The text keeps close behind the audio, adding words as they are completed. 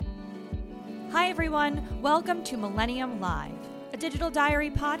Hi, everyone. Welcome to Millennium Live, a digital diary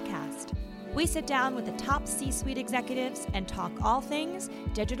podcast. We sit down with the top C-suite executives and talk all things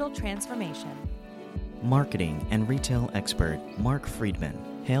digital transformation. Marketing and retail expert Mark Friedman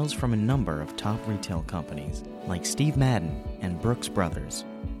hails from a number of top retail companies like Steve Madden and Brooks Brothers.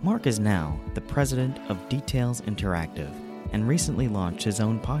 Mark is now the president of Details Interactive and recently launched his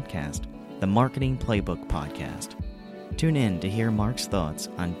own podcast, the Marketing Playbook Podcast. Tune in to hear Mark's thoughts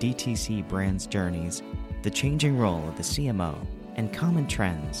on DTC brands' journeys, the changing role of the CMO, and common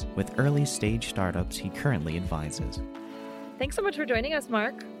trends with early-stage startups he currently advises. Thanks so much for joining us,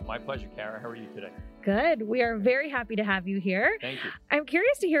 Mark. My pleasure, Kara. How are you today? Good. We are very happy to have you here. Thank you. I'm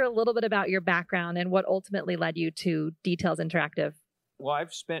curious to hear a little bit about your background and what ultimately led you to Details Interactive. Well,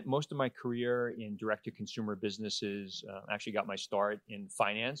 I've spent most of my career in direct-to-consumer businesses. Actually got my start in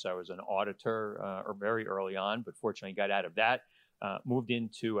finance. I was an auditor very early on, but fortunately got out of that. Moved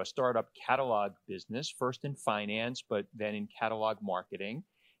into a startup catalog business, first in finance, but then in catalog marketing.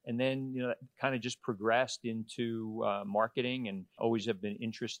 And then, kind of just progressed into marketing and always have been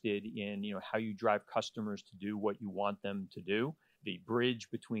interested in, how you drive customers to do what you want them to do. The bridge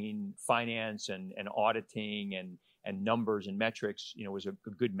between finance and auditing and numbers and metrics, was a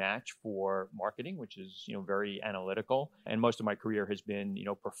good match for marketing, which is, very analytical. And most of my career has been,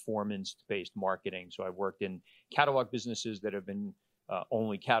 performance-based marketing. So I've worked in catalog businesses that have been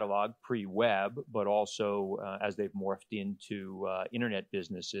only catalog pre-web, but also as they've morphed into internet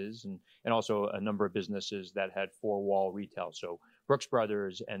businesses and also a number of businesses that had four-wall retail. So Brooks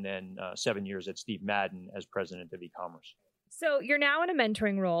Brothers, and then 7 years at Steve Madden as president of e-commerce. So you're now in a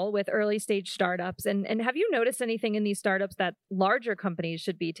mentoring role with early stage startups. And have you noticed anything in these startups that larger companies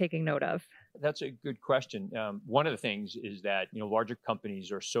should be taking note of? That's a good question. One of the things is that, larger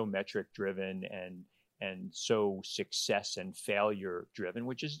companies are so metric driven and so success and failure driven,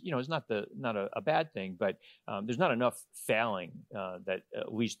 which is, is not a bad thing, but there's not enough failing that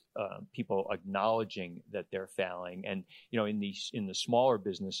at least people acknowledging that they're failing. And, in the smaller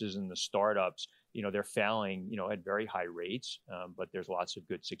businesses and the startups, they're failing, at very high rates, but there's lots of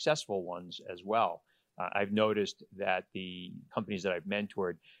good successful ones as well. I've noticed that the companies that I've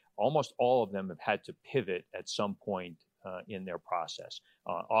mentored, almost all of them have had to pivot at some point in their process.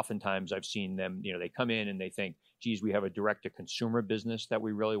 Oftentimes I've seen them, they come in and they think, geez, we have a direct-to-consumer business that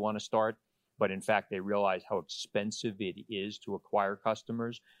we really want to start. But in fact, they realize how expensive it is to acquire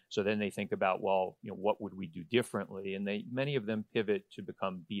customers. So then they think about, well, what would we do differently? And many of them pivot to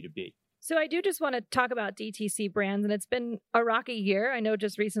become B2B. So I do just want to talk about DTC brands, and it's been a rocky year. I know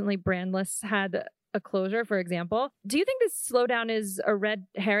just recently Brandless had a closure, for example. Do you think this slowdown is a red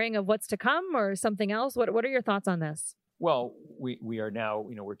herring of what's to come or something else? What are your thoughts on this? Well, we are now,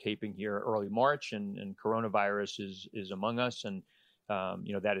 we're taping here early March and coronavirus is among us. And,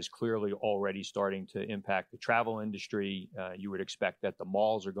 that is clearly already starting to impact the travel industry. You would expect that the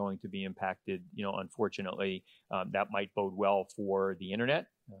malls are going to be impacted. Unfortunately, that might bode well for the internet,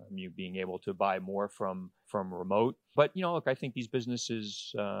 you being able to buy more from remote. But, look, I think these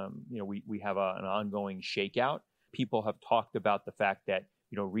businesses, we have an ongoing shakeout. People have talked about the fact that,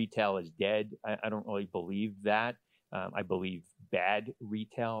 retail is dead. I don't really believe that. I believe bad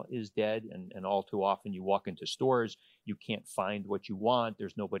retail is dead. And all too often you walk into stores, you can't find what you want.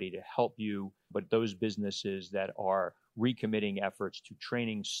 There's nobody to help you. But those businesses that are recommitting efforts to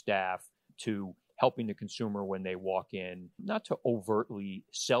training staff, to helping the consumer when they walk in, not to overtly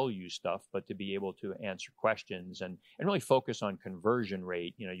sell you stuff, but to be able to answer questions and really focus on conversion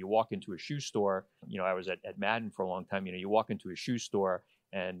rate. You walk into a shoe store, I was at Madden for a long time, you walk into a shoe store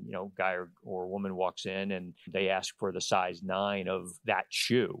and, guy or woman walks in and they ask for the size 9 of that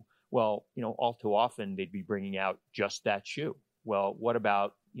shoe. Well, all too often they'd be bringing out just that shoe. Well, what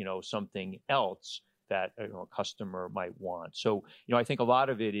about, something else that a customer might want? So, I think a lot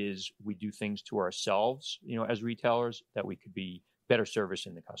of it is we do things to ourselves, as retailers that we could be better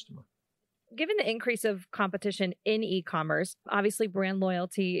servicing the customer. Given the increase of competition in e-commerce, obviously brand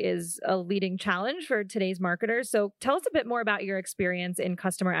loyalty is a leading challenge for today's marketers. So tell us a bit more about your experience in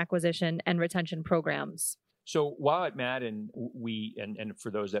customer acquisition and retention programs. So while at Madden, and for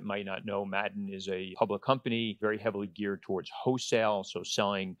those that might not know, Madden is a public company, very heavily geared towards wholesale. So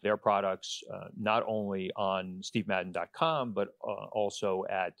selling their products not only on stevemadden.com, but also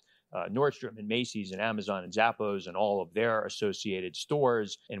at Nordstrom and Macy's and Amazon and Zappos and all of their associated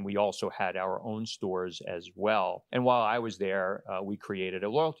stores. And we also had our own stores as well. And while I was there, we created a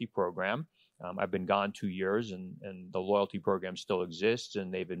loyalty program. I've been gone 2 years and the loyalty program still exists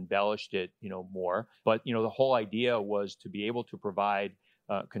and they've embellished it, more. But, the whole idea was to be able to provide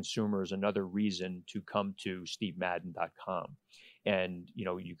consumers another reason to come to stevemadden.com. And,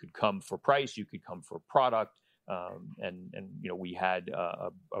 you could come for price, you could come for product. And we had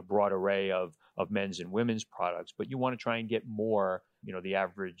a broad array of men's and women's products, but you want to try and get more. The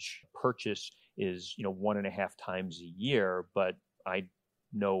average purchase is 1.5 times a year, but I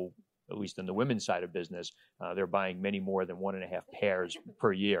know, at least in the women's side of business, they're buying many more than 1.5 pairs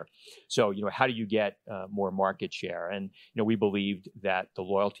per year. So how do you get more market share? And we believed that the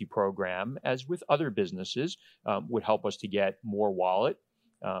loyalty program, as with other businesses, would help us to get more wallet.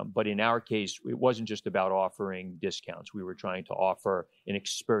 But in our case, it wasn't just about offering discounts. We were trying to offer an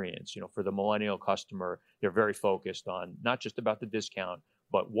experience. For the millennial customer, they're very focused on not just about the discount,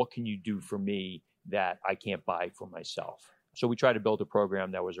 but what can you do for me that I can't buy for myself? So we tried to build a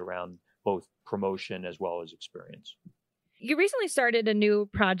program that was around both promotion as well as experience. You recently started a new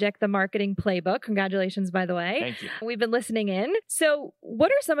project, the Marketing Playbook. Congratulations, by the way. Thank you. We've been listening in. So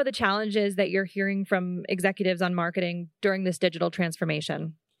what are some of the challenges that you're hearing from executives on marketing during this digital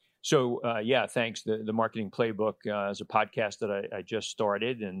transformation? So, thanks. The Marketing Playbook is a podcast that I just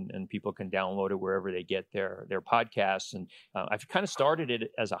started, and people can download it wherever they get their podcasts. And I've kind of started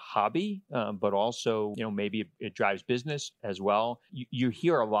it as a hobby, but also, maybe it drives business as well. You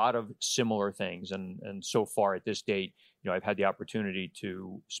hear a lot of similar things. And so far at this date, I've had the opportunity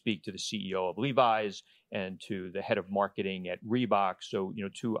to speak to the CEO of Levi's and to the head of marketing at Reebok. So,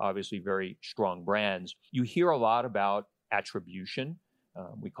 two obviously very strong brands. You hear a lot about attribution.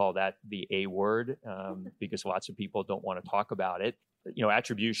 We call that the A word because lots of people don't want to talk about it.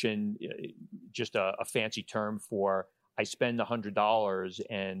 Attribution, just a fancy term for I spend $100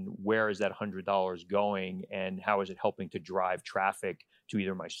 and where is that $100 going and how is it helping to drive traffic to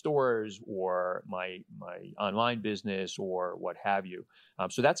either my stores or my online business or what have you.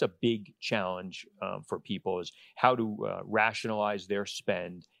 So that's a big challenge for people, is how to rationalize their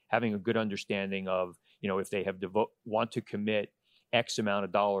spend, having a good understanding of, if they have want to commit X amount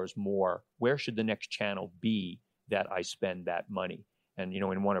of dollars more, where should the next channel be that I spend that money? And,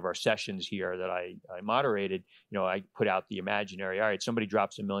 in one of our sessions here that I moderated, I put out the imaginary, all right, somebody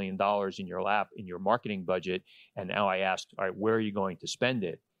drops $1 million in your lap in your marketing budget. And now I asked, all right, where are you going to spend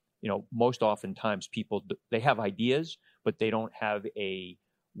it? Most oftentimes people, they have ideas, but they don't have a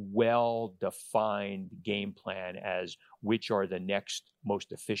well-defined game plan as which are the next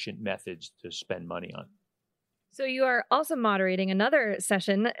most efficient methods to spend money on. So you are also moderating another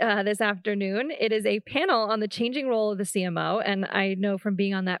session this afternoon. It is a panel on the changing role of the CMO. And I know from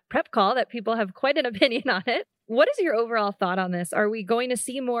being on that prep call that people have quite an opinion on it. What is your overall thought on this? Are we going to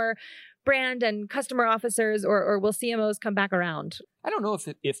see more brand and customer officers, or will CMOs come back around? I don't know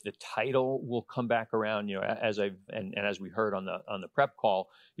if the title will come back around. As we heard on the prep call,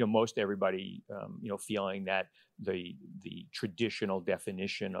 most everybody, feeling that the traditional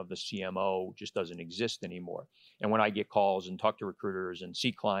definition of the CMO just doesn't exist anymore. And when I get calls and talk to recruiters and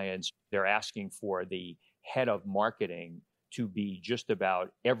see clients, they're asking for the head of marketing to be just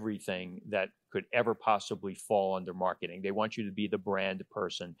about everything that could ever possibly fall under marketing. They want you to be the brand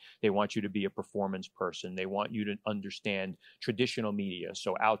person. They want you to be a performance person. They want you to understand traditional media,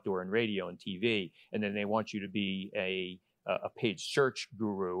 so outdoor and radio and TV. And then they want you to be a paid search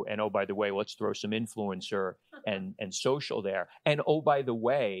guru. And oh, by the way, let's throw some influencer and social there. And oh, by the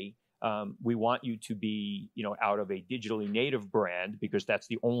way, we want you to be, out of a digitally native brand because that's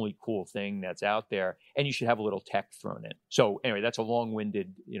the only cool thing that's out there. And you should have a little tech thrown in. So anyway, that's a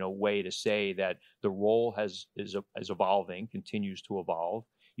long-winded, way to say that the role is evolving, continues to evolve.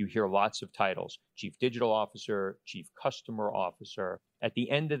 You hear lots of titles: Chief Digital Officer, Chief Customer Officer. At the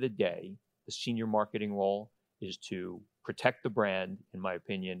end of the day, the senior marketing role is to protect the brand, in my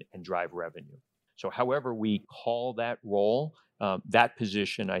opinion, and drive revenue. So however we call that role, that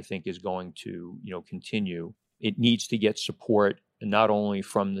position, I think, is going to, continue. It needs to get support not only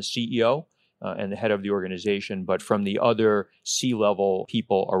from the CEO and the head of the organization, but from the other C-level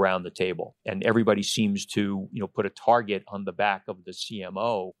people around the table. And everybody seems to, put a target on the back of the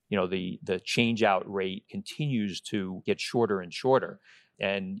CMO. The change out rate continues to get shorter and shorter.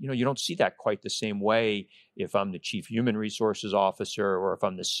 And, you don't see that quite the same way if I'm the chief human resources officer or if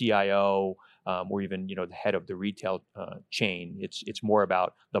I'm the CIO or even, the head of the retail chain. It's more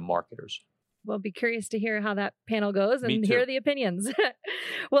about the marketers. We'll be curious to hear how that panel goes and Me too. hear the opinions.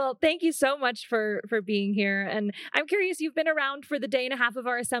 Well, thank you so much for being here. And I'm curious, you've been around for the day and a half of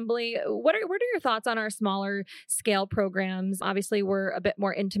our assembly. What are your thoughts on our smaller scale programs? Obviously, we're a bit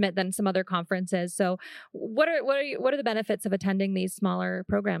more intimate than some other conferences. So what are the benefits of attending these smaller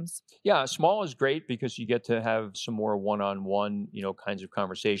programs? Yeah, small is great because you get to have some more one-on-one, kinds of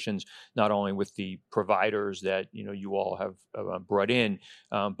conversations, not only with the providers that, you all have brought in,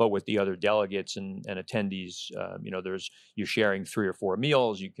 but with the other delegates delegates and attendees. You're sharing 3 or 4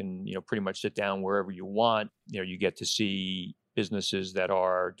 meals. You can, pretty much sit down wherever you want. You get to see businesses that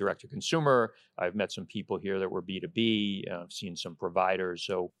are direct to consumer. I've met some people here that were B2B. I've seen some providers.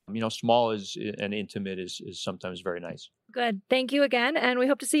 So, small and intimate is sometimes very nice. Good. Thank you again. And we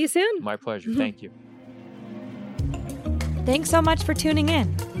hope to see you soon. My pleasure. Thank you. Thanks so much for tuning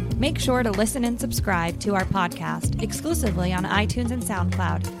in. Make sure to listen and subscribe to our podcast exclusively on iTunes and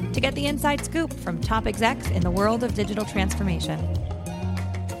SoundCloud to get the inside scoop from top execs in the world of digital transformation.